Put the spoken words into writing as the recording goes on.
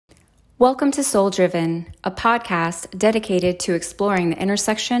Welcome to Soul Driven, a podcast dedicated to exploring the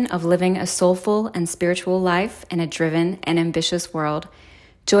intersection of living a soulful and spiritual life in a driven and ambitious world.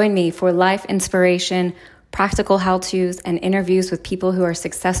 Join me for life inspiration, practical how-tos, and interviews with people who are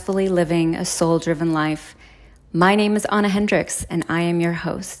successfully living a soul-driven life. My name is Anna Hendricks, and I am your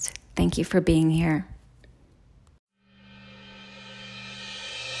host. Thank you for being here.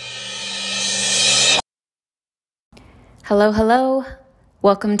 Hello.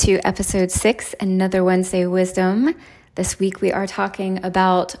 Welcome to episode 6, another Wednesday Wisdom. This week we are talking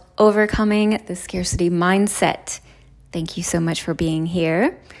about overcoming the scarcity mindset. Thank you so much for being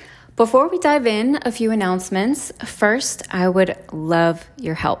here. Before we dive in, a few announcements. First, I would love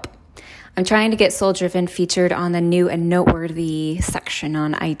your help. I'm trying to get Soul Driven featured on the new and noteworthy section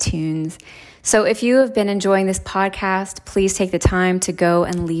on iTunes. So if you have been enjoying this podcast, please take the time to go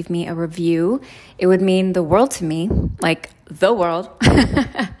and leave me a review. It would mean the world to me, like the world.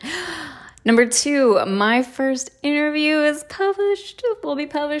 Number 2, my first interview is published. Will be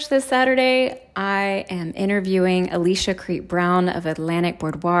published this Saturday. I am interviewing Alicia Crete Brown of Atlantic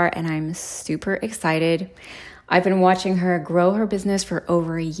Boudoir, and I'm super excited. I've been watching her grow her business for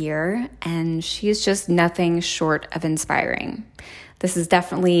over a year, and she's just nothing short of inspiring. This is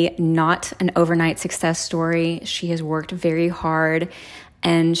definitely not an overnight success story. She has worked very hard,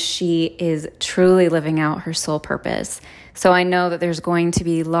 and she is truly living out her soul purpose. So I know that there's going to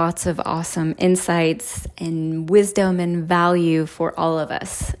be lots of awesome insights and wisdom and value for all of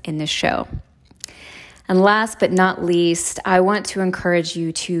us in this show. And last but not least, I want to encourage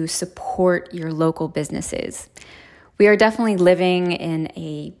you to support your local businesses. We are definitely living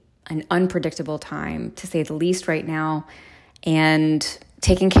in an unpredictable time, to say the least, right now. And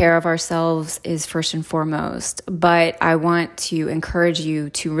taking care of ourselves is first and foremost. But I want to encourage you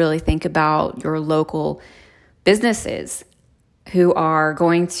to really think about your local businesses who are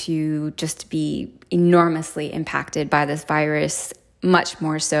going to just be enormously impacted by this virus, much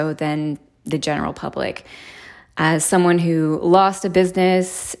more so than the general public. As someone who lost a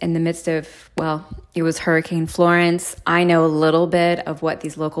business in the midst of, it was Hurricane Florence, I know a little bit of what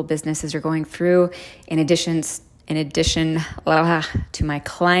these local businesses are going through in addition to my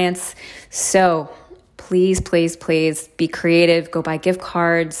clients. So please be creative. Go buy gift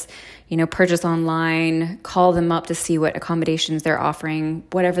cards, purchase online, call them up to see what accommodations they're offering,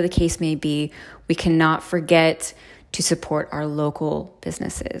 whatever the case may be. We cannot forget to support our local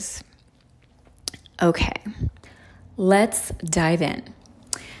businesses. Okay, let's dive in.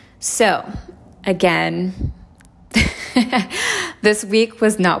 So again, this week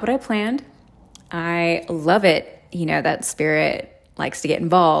was not what I planned. I love it, that Spirit likes to get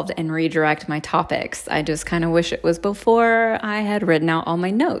involved and redirect my topics. I just kind of wish it was before I had written out all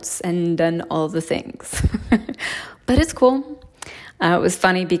my notes and done all the things. But it's cool. It was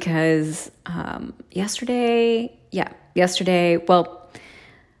funny because yesterday,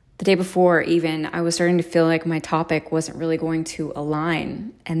 the day before even, I was starting to feel like my topic wasn't really going to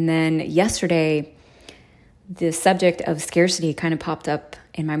align. And then yesterday, the subject of scarcity kind of popped up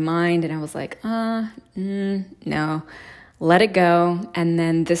in my mind, and I was like, no, let it go. And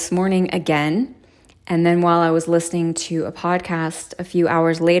then this morning again, and then while I was listening to a podcast a few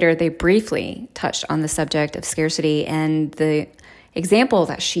hours later, they briefly touched on the subject of scarcity, and the example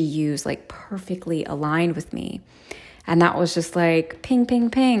that she used perfectly aligned with me. And that was just like, ping, ping,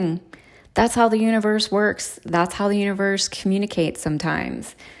 ping. That's how the universe works. That's how the universe communicates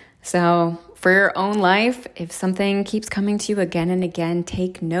sometimes. So for your own life, if something keeps coming to you again and again,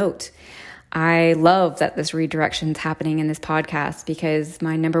 take note. I love that this redirection is happening in this podcast because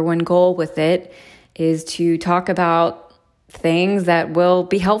my number one goal with it is to talk about things that will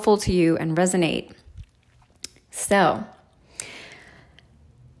be helpful to you and resonate. So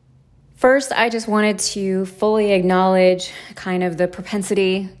first, I just wanted to fully acknowledge kind of the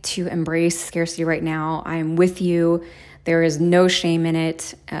propensity to embrace scarcity right now. I'm with you. There is no shame in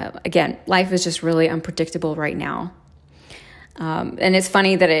it. Again, life is just really unpredictable right now. And it's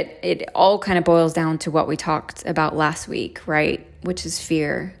funny that it all kind of boils down to what we talked about last week, right? Which is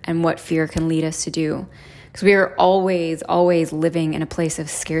fear and what fear can lead us to do. Because we are always living in a place of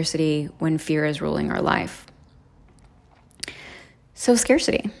scarcity when fear is ruling our life. So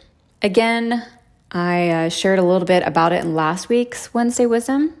scarcity. Again, I shared a little bit about it in last week's Wednesday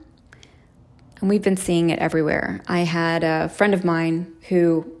Wisdom. And we've been seeing it everywhere. I had a friend of mine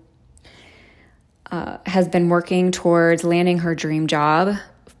who has been working towards landing her dream job,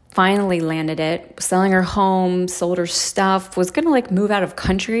 finally landed it, selling her home, sold her stuff, was going to move out of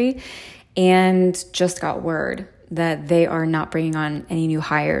country, and just got word that they are not bringing on any new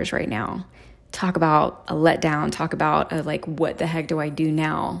hires right now. Talk about a letdown. Talk about what the heck do I do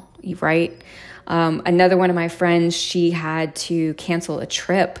now? right? Another one of my friends, she had to cancel a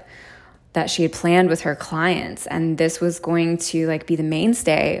trip that she had planned with her clients. And this was going to like be the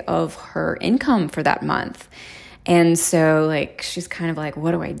mainstay of her income for that month. And so like, she's kind of like,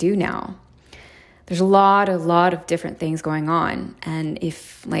 what do I do now? There's a lot of different things going on. And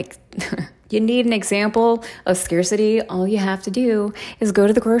if like you need an example of scarcity, all you have to do is go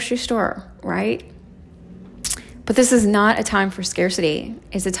to the grocery store, right? But this is not a time for scarcity.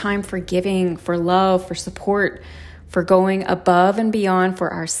 It's a time for giving, for love, for support, for going above and beyond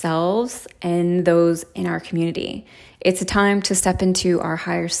for ourselves and those in our community. It's a time to step into our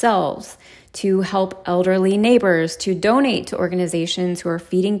higher selves, to help elderly neighbors, to donate to organizations who are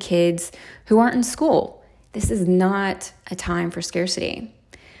feeding kids who aren't in school. This is not a time for scarcity.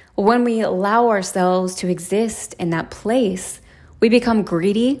 When we allow ourselves to exist in that place, we become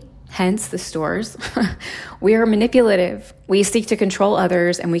greedy, hence the stores. We are manipulative. We seek to control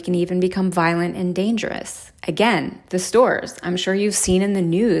others, and we can even become violent and dangerous. Again, the stores. I'm sure you've seen in the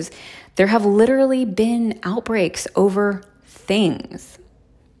news, there have literally been outbreaks over things.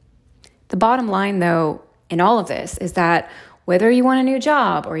 The bottom line, though, in all of this is that whether you want a new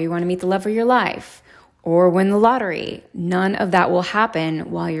job or you want to meet the love of your life or win the lottery, none of that will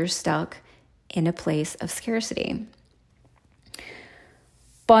happen while you're stuck in a place of scarcity.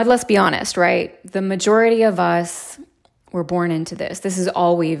 But let's be honest, right? The majority of us were born into this. This is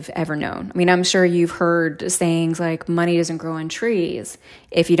all we've ever known. I mean, I'm sure you've heard sayings like money doesn't grow on trees.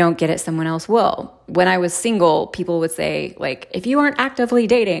 If you don't get it, someone else will. When I was single, people would say like, if you aren't actively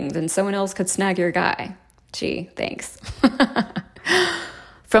dating, then someone else could snag your guy. Gee, thanks.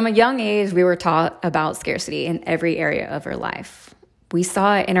 From a young age, we were taught about scarcity in every area of our life. We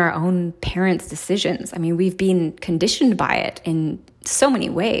saw it in our own parents' decisions. I mean, we've been conditioned by it in so many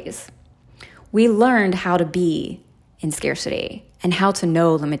ways. We learned how to be in scarcity and how to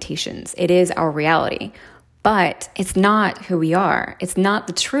know limitations. It is our reality, but it's not who we are. It's not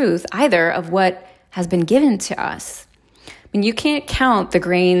the truth either of what has been given to us. I mean, you can't count the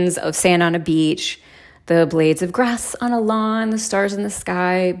grains of sand on a beach, the blades of grass on a lawn, the stars in the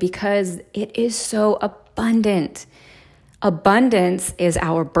sky, because it is so abundant. Abundance is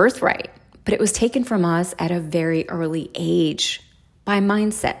our birthright, but it was taken from us at a very early age by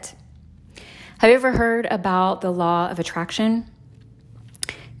mindset. Have you ever heard about the law of attraction?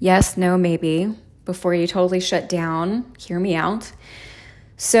 Yes, no, maybe. Before you totally shut down, hear me out.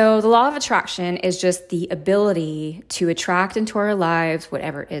 So the law of attraction is just the ability to attract into our lives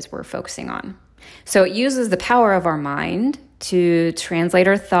whatever it is we're focusing on. So it uses the power of our mind to translate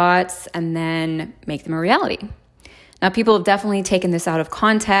our thoughts and then make them a reality. Now, people have definitely taken this out of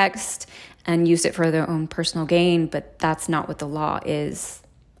context and used it for their own personal gain, but that's not what the law is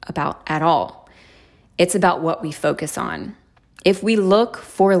about at all. It's about what we focus on. If we look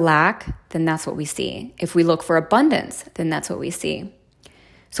for lack, then that's what we see. If we look for abundance, then that's what we see.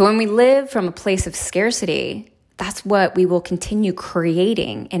 So when we live from a place of scarcity, that's what we will continue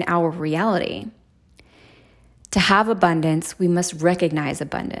creating in our reality. To have abundance, we must recognize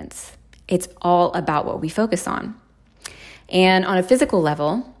abundance. It's all about what we focus on. And on a physical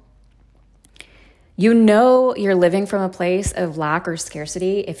level, you know you're living from a place of lack or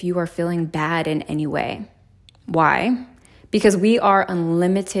scarcity if you are feeling bad in any way. Why? Because we are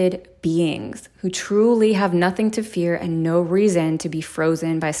unlimited beings who truly have nothing to fear and no reason to be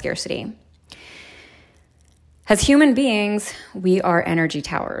frozen by scarcity. As human beings, we are energy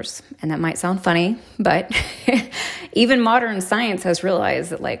towers. And that might sound funny, but even modern science has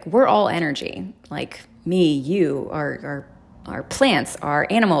realized that like we're all energy. Like me, you, our plants, our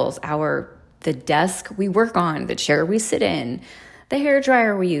animals, the desk we work on, the chair we sit in, the hair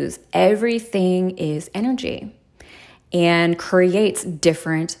dryer we use, everything is energy and creates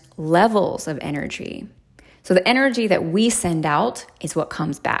different levels of energy. So the energy that we send out is what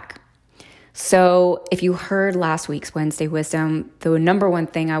comes back. So if you heard last week's Wednesday Wisdom, the number one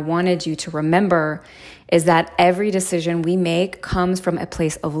thing I wanted you to remember is that every decision we make comes from a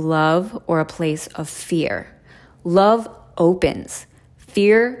place of love or a place of fear. Love opens.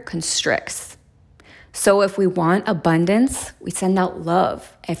 Fear constricts. So if we want abundance, we send out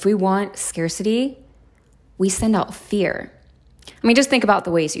love. If we want scarcity, we send out fear. I mean, just think about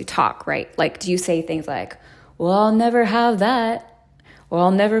the ways you talk, right? Like, do you say things like, well, I'll never have that, or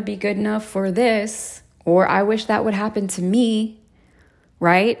I'll never be good enough for this, or I wish that would happen to me,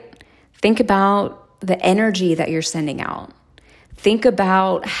 right? Think about the energy that you're sending out. Think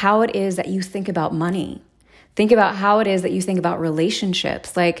about how it is that you think about money. Think about how it is that you think about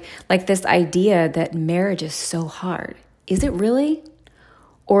relationships, like this idea that marriage is so hard. Is it really?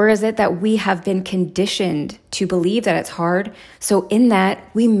 Or is it that we have been conditioned to believe that it's hard, so in that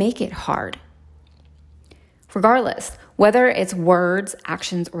we make it hard? Regardless, whether it's words,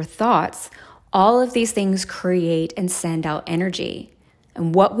 actions, or thoughts, all of these things create and send out energy.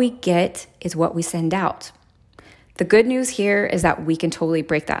 And what we get is what we send out. The good news here is that we can totally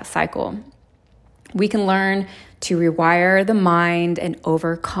break that cycle. We can learn to rewire the mind and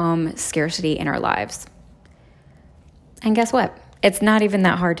overcome scarcity in our lives. And guess what? It's not even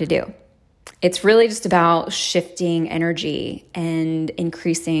that hard to do. It's really just about shifting energy and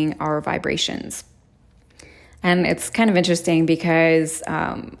increasing our vibrations. And it's kind of interesting because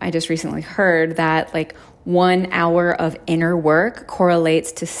I just recently heard that like 1 hour of inner work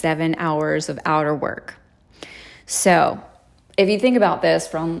correlates to 7 hours of outer work. So if you think about this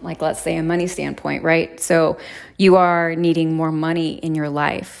from like, let's say a money standpoint, right? So you are needing more money in your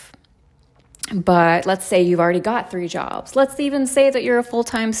life. But let's say you've already got 3 jobs. Let's even say that you're a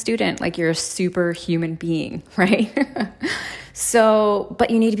full-time student, like you're a superhuman being, right? But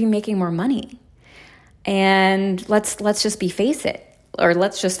you need to be making more money. And let's just face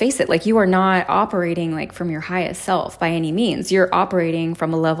it, like you are not operating like from your highest self by any means. You're operating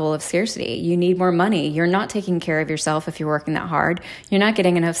from a level of scarcity. You need more money. You're not taking care of yourself if you're working that hard. You're not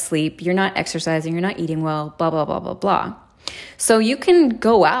getting enough sleep. You're not exercising. You're not eating well, blah, blah, blah, blah, blah. So you can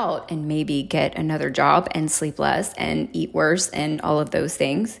go out and maybe get another job and sleep less and eat worse and all of those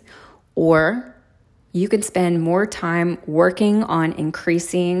things. Or you can spend more time working on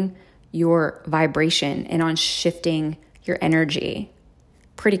increasing your vibration and on shifting your energy.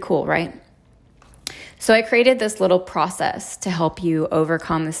 Pretty cool, right? So I created this little process to help you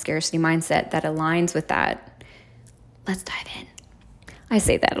overcome the scarcity mindset that aligns with that. Let's dive in. I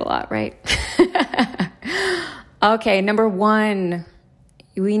say that a lot, right? Okay, number 1,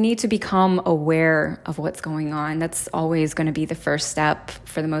 we need to become aware of what's going on. That's always going to be the first step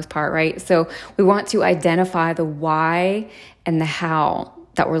for the most part, right? So we want to identify the why and the how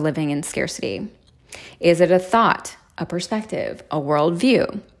that we're living in scarcity. Is it a thought, a perspective, a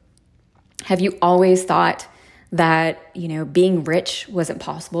worldview? Have you always thought that, being rich wasn't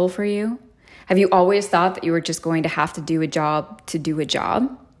possible for you? Have you always thought that you were just going to have to do a job to do a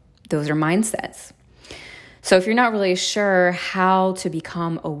job? Those are mindsets. So if you're not really sure how to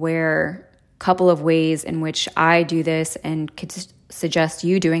become aware, a couple of ways in which I do this and could suggest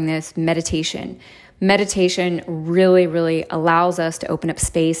you doing this: meditation. Meditation really, really allows us to open up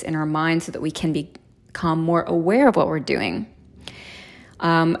space in our mind so that we can become more aware of what we're doing.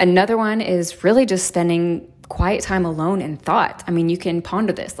 Another one is really just spending quiet time alone in thought. I mean, you can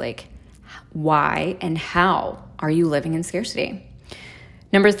ponder this, like, why and how are you living in scarcity?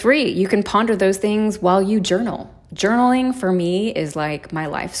 Number 3, you can ponder those things while you journal. Journaling for me is like my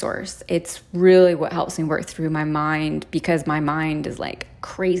life source. It's really what helps me work through my mind because my mind is like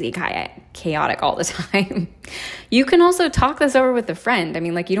crazy chaotic all the time. You can also talk this over with a friend. I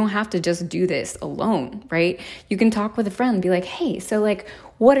mean, like, you don't have to just do this alone, right? You can talk with a friend and be like, hey, so like,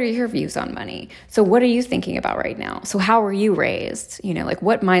 what are your views on money? So what are you thinking about right now? So how were you raised? Like,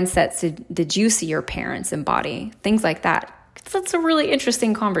 what mindsets did you see your parents embody? Things like that. That's a really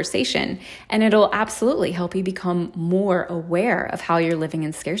interesting conversation, and it'll absolutely help you become more aware of how you're living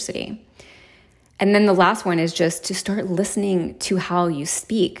in scarcity. And then the last one is just to start listening to how you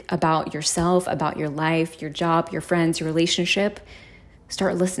speak about yourself, about your life, your job, your friends, your relationship.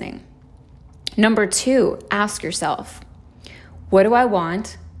 Start listening. Number 2, ask yourself, what do I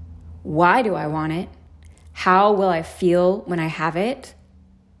want? Why do I want it? How will I feel when I have it?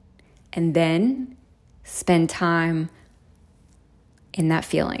 And then spend time in that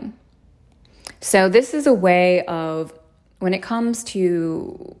feeling. So this is a way of, when it comes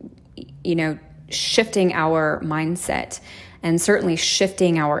to, shifting our mindset and certainly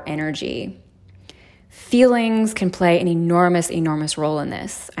shifting our energy, feelings can play an enormous role in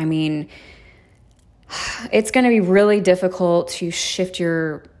this. I mean, it's going to be really difficult to shift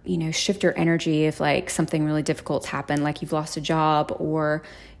your energy if like something really difficult's happened, like you've lost a job or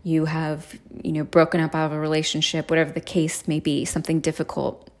you have, broken up out of a relationship, whatever the case may be, something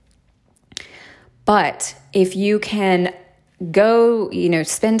difficult. But if you can go,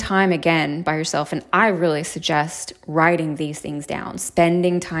 spend time again by yourself, and I really suggest writing these things down,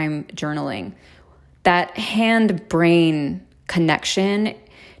 spending time journaling, that hand-brain connection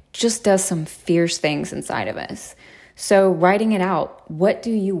just does some fierce things inside of us. So writing it out, what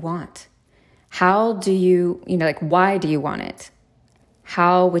do you want? How do you, why do you want it?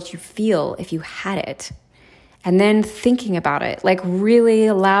 How would you feel if you had it? And then thinking about it, like really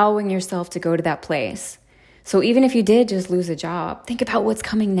allowing yourself to go to that place. So even if you did just lose a job, think about what's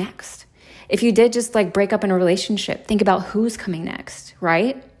coming next. If you did just like break up in a relationship, think about who's coming next,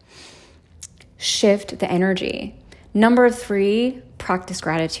 right? Shift the energy. Number 3, practice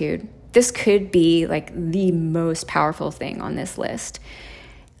gratitude. This could be like the most powerful thing on this list.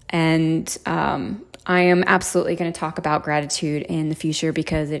 And I am absolutely going to talk about gratitude in the future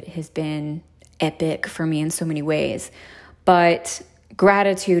because it has been epic for me in so many ways. But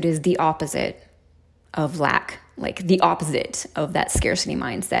gratitude is the opposite of lack, like the opposite of that scarcity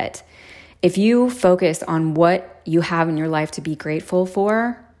mindset. If you focus on what you have in your life to be grateful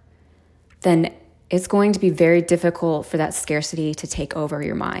for, then it's going to be very difficult for that scarcity to take over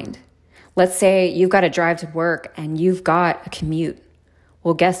your mind. Let's say you've got to drive to work and you've got a commute.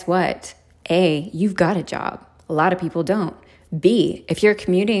 Well, guess what? A, you've got a job. A lot of people don't. B, if you're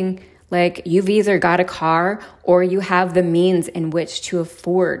commuting, like you've either got a car or you have the means in which to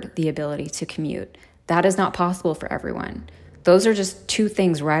afford the ability to commute. That is not possible for everyone. Those are just 2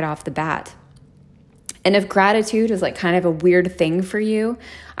 things right off the bat. And if gratitude is like kind of a weird thing for you,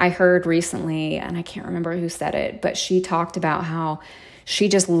 I heard recently, and I can't remember who said it, but she talked about how she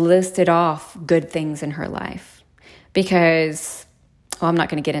just listed off good things in her life because, well, I'm not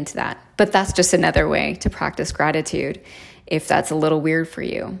going to get into that, but that's just another way to practice gratitude if that's a little weird for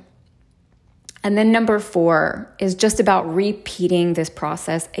you. And then number 4 is just about repeating this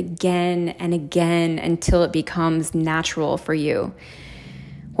process again and again until it becomes natural for you.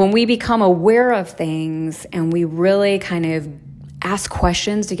 When we become aware of things and we really kind of ask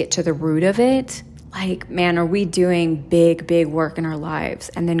questions to get to the root of it, like, man, are we doing big, big work in our lives?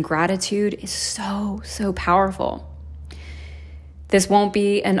 And then gratitude is so, so powerful. This won't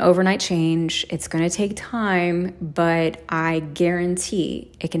be an overnight change. It's going to take time, but I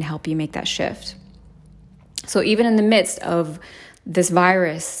guarantee it can help you make that shift. So even in the midst of this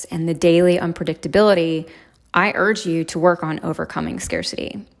virus and the daily unpredictability, I urge you to work on overcoming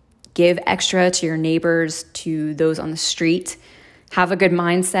scarcity. Give extra to your neighbors, to those on the street. Have a good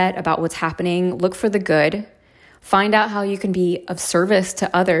mindset about what's happening. Look for the good. Find out how you can be of service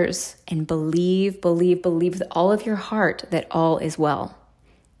to others and believe with all of your heart that all is well.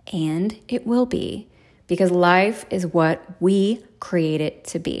 And it will be, because life is what we create it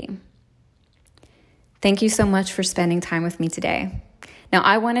to be. Thank you so much for spending time with me today. Now,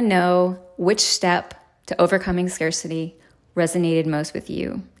 I want to know which step to overcoming scarcity resonated most with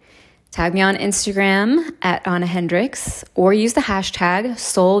you. Tag me on Instagram at Anna Hendricks or use the hashtag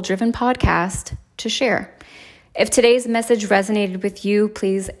SoulDrivenPodcast to share. If today's message resonated with you,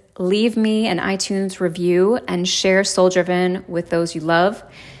 please leave me an iTunes review and share Soul Driven with those you love.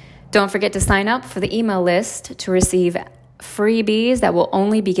 Don't forget to sign up for the email list to receive freebies that will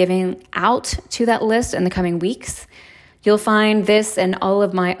only be given out to that list in the coming weeks. You'll find this and all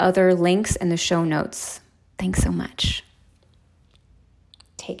of my other links in the show notes. Thanks so much.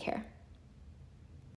 Take care.